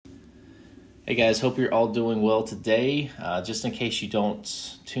Hey guys, hope you're all doing well today. Just in case you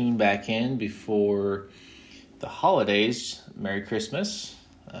don't tune back in before the holidays, Merry Christmas,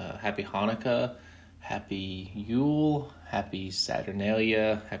 Happy Hanukkah, Happy Yule, Happy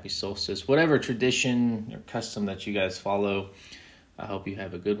Saturnalia, Happy Solstice, whatever tradition or custom that you guys follow. I hope you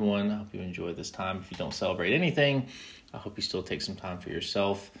have a good one. I hope you enjoy this time. If you don't celebrate anything, I hope you still take some time for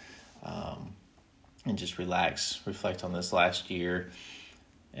yourself and just relax, reflect on this last year.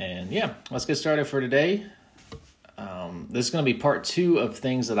 And yeah, let's get started for today. This is going to be part 2 of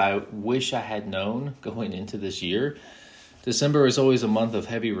things that I wish I had known going into this year. December is always a month of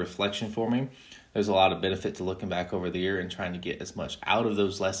heavy reflection for me. There's a lot of benefit to looking back over the year and trying to get as much out of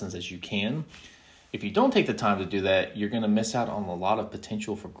those lessons as you can. If you don't take the time to do that, you're going to miss out on a lot of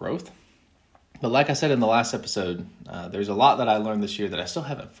potential for growth. But like I said in the last episode, there's a lot that I learned this year that I still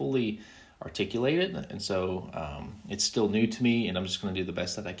haven't fully articulated, and so it's still new to me, and I'm just going to do the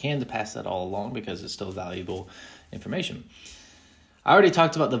best that I can to pass that all along because it's still valuable information. I already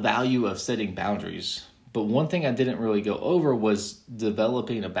talked about the value of setting boundaries, but one thing I didn't really go over was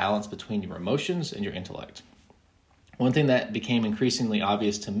developing a balance between your emotions and your intellect. One thing that became increasingly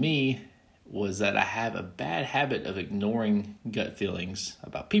obvious to me was that I have a bad habit of ignoring gut feelings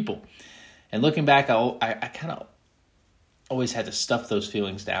about people. And looking back, I kind of always had to stuff those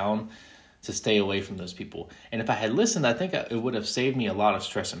feelings down to stay away from those people. And if I had listened, I think it would have saved me a lot of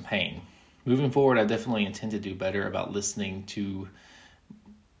stress and pain. Moving forward, I definitely intend to do better about listening to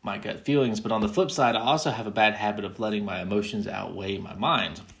my gut feelings. But on the flip side, I also have a bad habit of letting my emotions outweigh my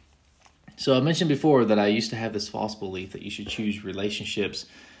mind. So I mentioned before that I used to have this false belief that you should choose relationships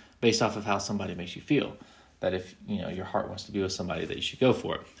based off of how somebody makes you feel. That if your heart wants to be with somebody, that you should go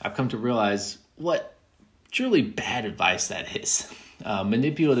for it. I've come to realize what truly bad advice that is.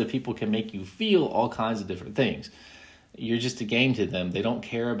 Manipulative people can make you feel all kinds of different things. You're just a game to them. They don't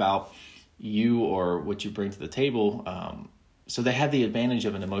care about you or what you bring to the table. So they have the advantage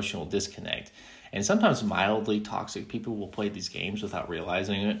of an emotional disconnect. And sometimes mildly toxic people will play these games without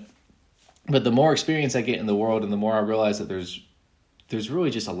realizing it. But the more experience I get in the world and the more I realize that there's really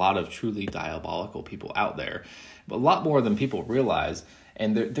just a lot of truly diabolical people out there. But a lot more than people realize.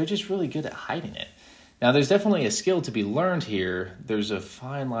 And they're just really good at hiding it. Now, there's definitely a skill to be learned here. There's a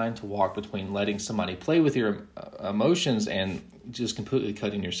fine line to walk between letting somebody play with your emotions and just completely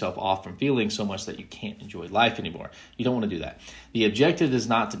cutting yourself off from feeling so much that you can't enjoy life anymore. You don't want to do that. The objective is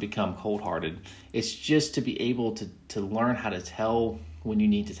not to become cold-hearted. It's just to be able to learn how to tell when you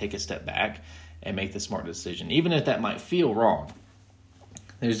need to take a step back and make the smart decision, even if that might feel wrong.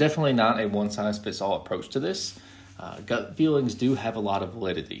 There's definitely not a one-size-fits-all approach to this. Gut feelings do have a lot of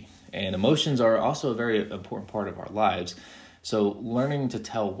validity. And emotions are also a very important part of our lives. So learning to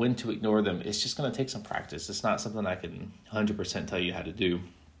tell when to ignore them is just going to take some practice. It's not something I can 100% tell you how to do.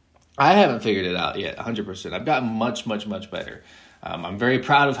 I haven't figured it out yet, 100%. I've gotten much, much, much better. I'm very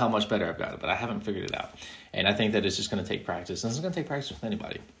proud of how much better I've gotten, but I haven't figured it out. And I think that it's just going to take practice. And it's going to take practice with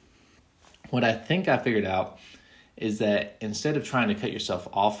anybody. What I think I figured out is that instead of trying to cut yourself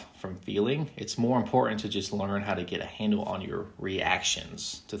off from feeling, it's more important to just learn how to get a handle on your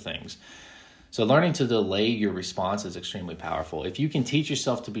reactions to things. So learning to delay your response is extremely powerful. If you can teach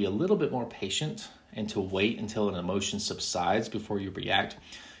yourself to be a little bit more patient and to wait until an emotion subsides before you react,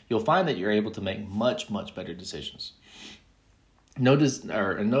 you'll find that you're able to make much, much better decisions. No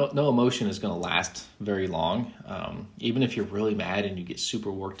emotion is going to last very long. Even if you're really mad and you get super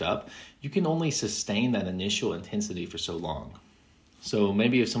worked up, you can only sustain that initial intensity for so long. So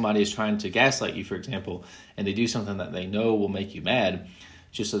maybe if somebody is trying to gaslight you, for example, and they do something that they know will make you mad,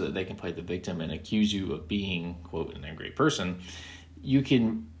 just so that they can play the victim and accuse you of being, quote, an angry person, you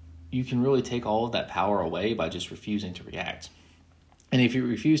can really take all of that power away by just refusing to react. And if you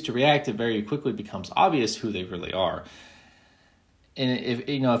refuse to react, it very quickly becomes obvious who they really are. And if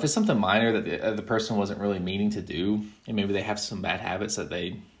it's something minor that the person wasn't really meaning to do, and maybe they have some bad habits that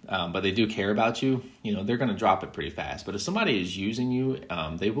but they do care about you, they're going to drop it pretty fast. But if somebody is using you,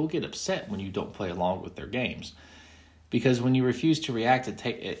 they will get upset when you don't play along with their games, because when you refuse to react,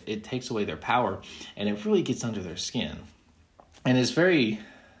 it takes away their power, and it really gets under their skin. And it's very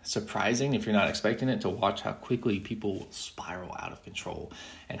surprising, if you're not expecting it, to watch how quickly people will spiral out of control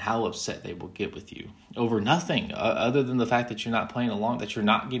and how upset they will get with you over nothing other than the fact that you're not playing along, that you're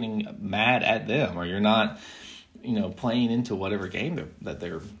not getting mad at them, or you're not playing into whatever game that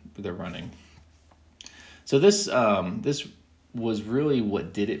they're running. So this was really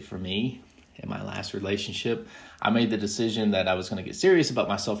what did it for me in my last relationship. I made the decision that I was going to get serious about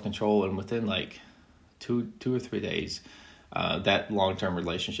my self-control, and within like two or 3 days, that long-term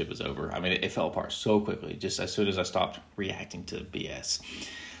relationship was over. I mean, it fell apart so quickly, just as soon as I stopped reacting to BS.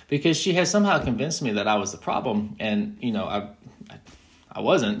 because she has somehow convinced me that I was the problem, and I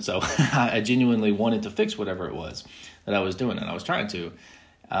wasn't. So I genuinely wanted to fix whatever it was that I was doing, and I was trying to.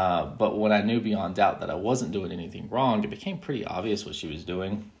 But when I knew beyond doubt that I wasn't doing anything wrong, it became pretty obvious what she was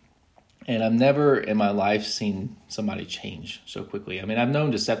doing. And I've never in my life seen somebody change so quickly. I mean, I've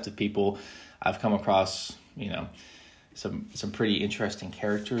known deceptive people. I've come across, some pretty interesting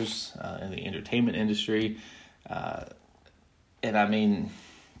characters in the entertainment industry. And I mean,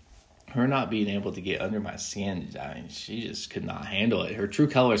 her not being able to get under my skin, she just could not handle it. Her true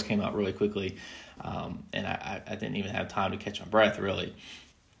colors came out really quickly. And I didn't even have time to catch my breath, really.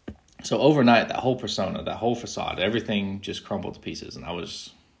 So overnight, that whole persona, that whole facade, everything just crumbled to pieces. And I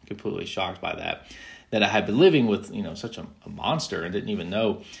was completely shocked by that I had been living with, such a monster and didn't even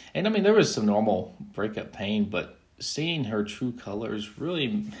know. And I mean, there was some normal breakup pain, but seeing her true colors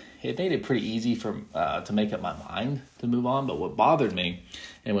really, it made it pretty easy to make up my mind to move on. But what bothered me,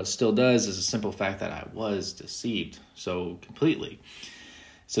 and what still does, is the simple fact that I was deceived so completely.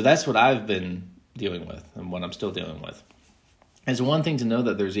 So that's what I've been dealing with, and what I'm still dealing with. It's one thing to know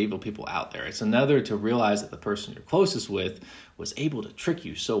that there's evil people out there. It's another to realize that the person you're closest with was able to trick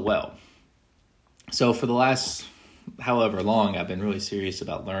you so well. So for the last however long, I've been really serious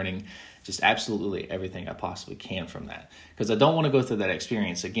about learning just absolutely everything I possibly can from that. Because I don't want to go through that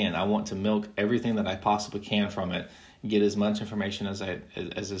experience again. I want to milk everything that I possibly can from it, get as much information as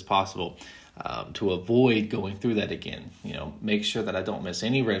is possible to avoid going through that again. Make sure that I don't miss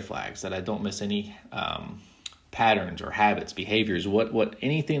any red flags, that I don't miss any patterns or habits, behaviors, what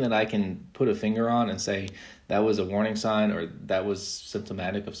anything that I can put a finger on and say that was a warning sign or that was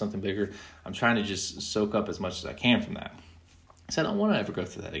symptomatic of something bigger. I'm trying to just soak up as much as I can from that. So I don't want to ever go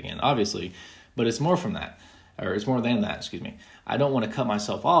through that again, obviously, but it's more from that, or it's more than that, excuse me. I don't want to cut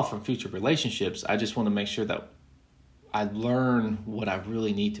myself off from future relationships. I just want to make sure that I learn what I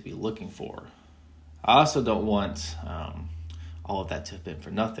really need to be looking for. I also don't want all of that to have been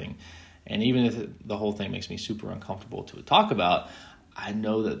for nothing. And even if the whole thing makes me super uncomfortable to talk about, I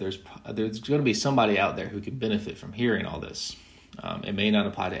know that there's going to be somebody out there who can benefit from hearing all this. It may not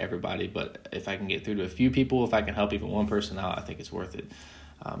apply to everybody, but if I can get through to a few people, if I can help even one person out, I think it's worth it.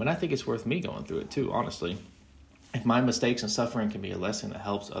 And I think it's worth me going through it too, honestly. If my mistakes and suffering can be a lesson that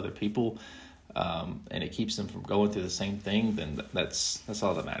helps other people, and it keeps them from going through the same thing, then that's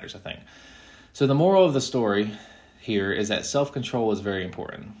all that matters, I think. So the moral of the story here is that self-control is very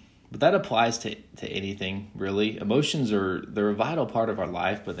important. But that applies to anything, really. Emotions they're a vital part of our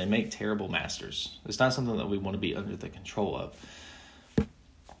life, but they make terrible masters. It's not something that we want to be under the control of.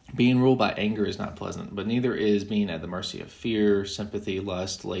 Being ruled by anger is not pleasant, but neither is being at the mercy of fear, sympathy,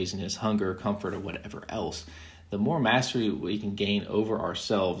 lust, laziness, hunger, comfort, or whatever else. The more mastery we can gain over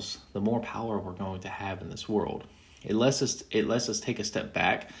ourselves, the more power we're going to have in this world. It lets us take a step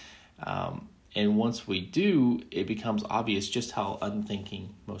back. And once we do, it becomes obvious just how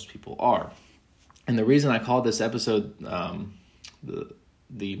unthinking most people are. And the reason I called this episode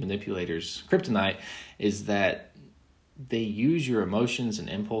the Manipulator's Kryptonite is that they use your emotions and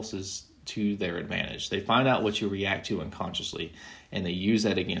impulses to their advantage. They find out what you react to unconsciously, and they use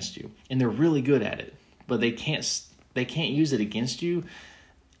that against you. And they're really good at it, but they can't use it against you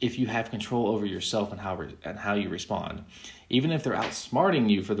if you have control over yourself and how you respond. Even if they're outsmarting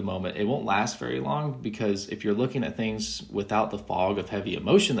you for the moment, it won't last very long, because if you're looking at things without the fog of heavy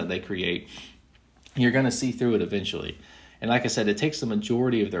emotion that they create, you're going to see through it eventually. And like I said, it takes the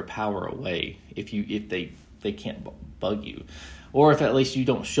majority of their power away if they can't bug you, or if at least you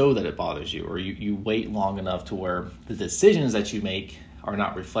don't show that it bothers you, or you wait long enough to where the decisions that you make are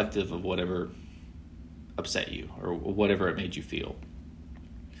not reflective of whatever upset you or whatever it made you feel.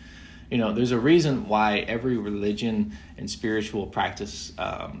 There's a reason why every religion and spiritual practice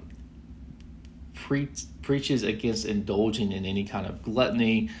preaches against indulging in any kind of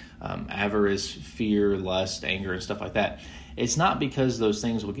gluttony, avarice, fear, lust, anger, and stuff like that. It's not because those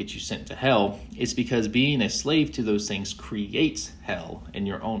things will get you sent to hell. It's because being a slave to those things creates hell in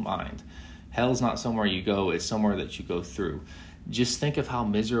your own mind. Hell is not somewhere you go. It's somewhere that you go through. Just think of how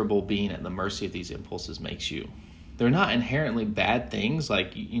miserable being at the mercy of these impulses makes you. They're not inherently bad things.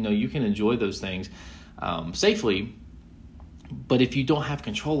 Like, you can enjoy those things safely, but if you don't have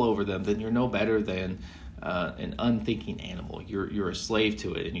control over them, then you're no better than an unthinking animal. You're a slave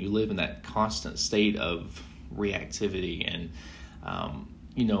to it, and you live in that constant state of reactivity. And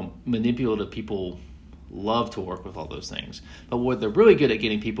manipulative people love to work with all those things. But what they're really good at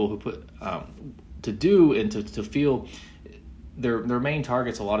getting people who put to do and to feel their main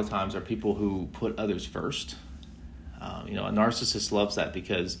targets a lot of times are people who put others first. A narcissist loves that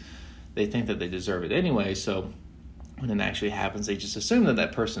because they think that they deserve it anyway. So when it actually happens, they just assume that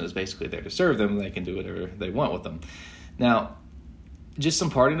that person is basically there to serve them and they can do whatever they want with them. Now, just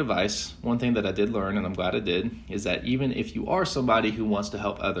some parting advice. One thing that I did learn, and I'm glad I did, is that even if you are somebody who wants to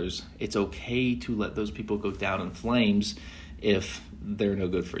help others, it's okay to let those people go down in flames if they're no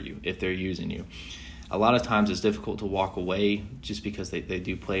good for you, if they're using you. A lot of times it's difficult to walk away just because they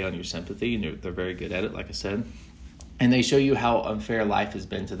do play on your sympathy, and they're very good at it, like I said. And they show you how unfair life has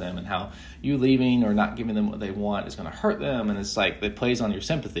been to them and how you leaving or not giving them what they want is going to hurt them. And it's like it plays on your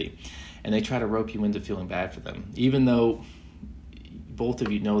sympathy. And they try to rope you into feeling bad for them, even though both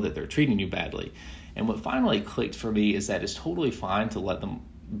of you know that they're treating you badly. And what finally clicked for me is that it's totally fine to let them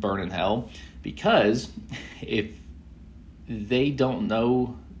burn in hell, because if they don't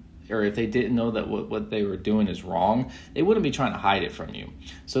know, or if they didn't know that what they were doing is wrong, they wouldn't be trying to hide it from you.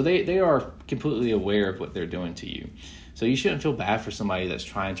 So they are completely aware of what they're doing to you. So you shouldn't feel bad for somebody that's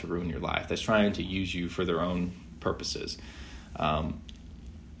trying to ruin your life, that's trying to use you for their own purposes.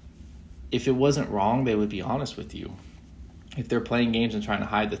 If it wasn't wrong, they would be honest with you. If they're playing games and trying to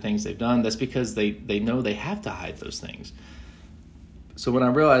hide the things they've done, that's because they know they have to hide those things. So when I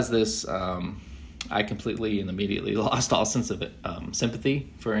realized this, I completely and immediately lost all sense of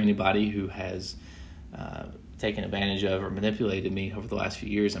sympathy for anybody who has taken advantage of or manipulated me over the last few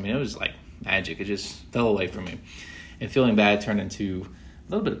years. I mean, it was like magic. It just fell away from me. And feeling bad turned into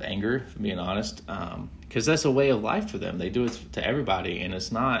a little bit of anger, if I'm being honest, because that's a way of life for them. They do it to everybody, and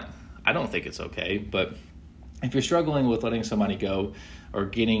it's not, I don't think it's okay. But if you're struggling with letting somebody go or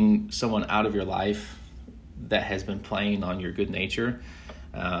getting someone out of your life that has been playing on your good nature,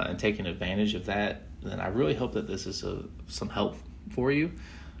 and taking advantage of that, then I really hope that this is some help for you.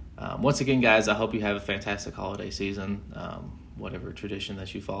 Once again, guys, I hope you have a fantastic holiday season, whatever tradition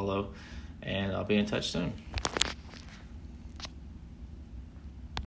that you follow, and I'll be in touch soon.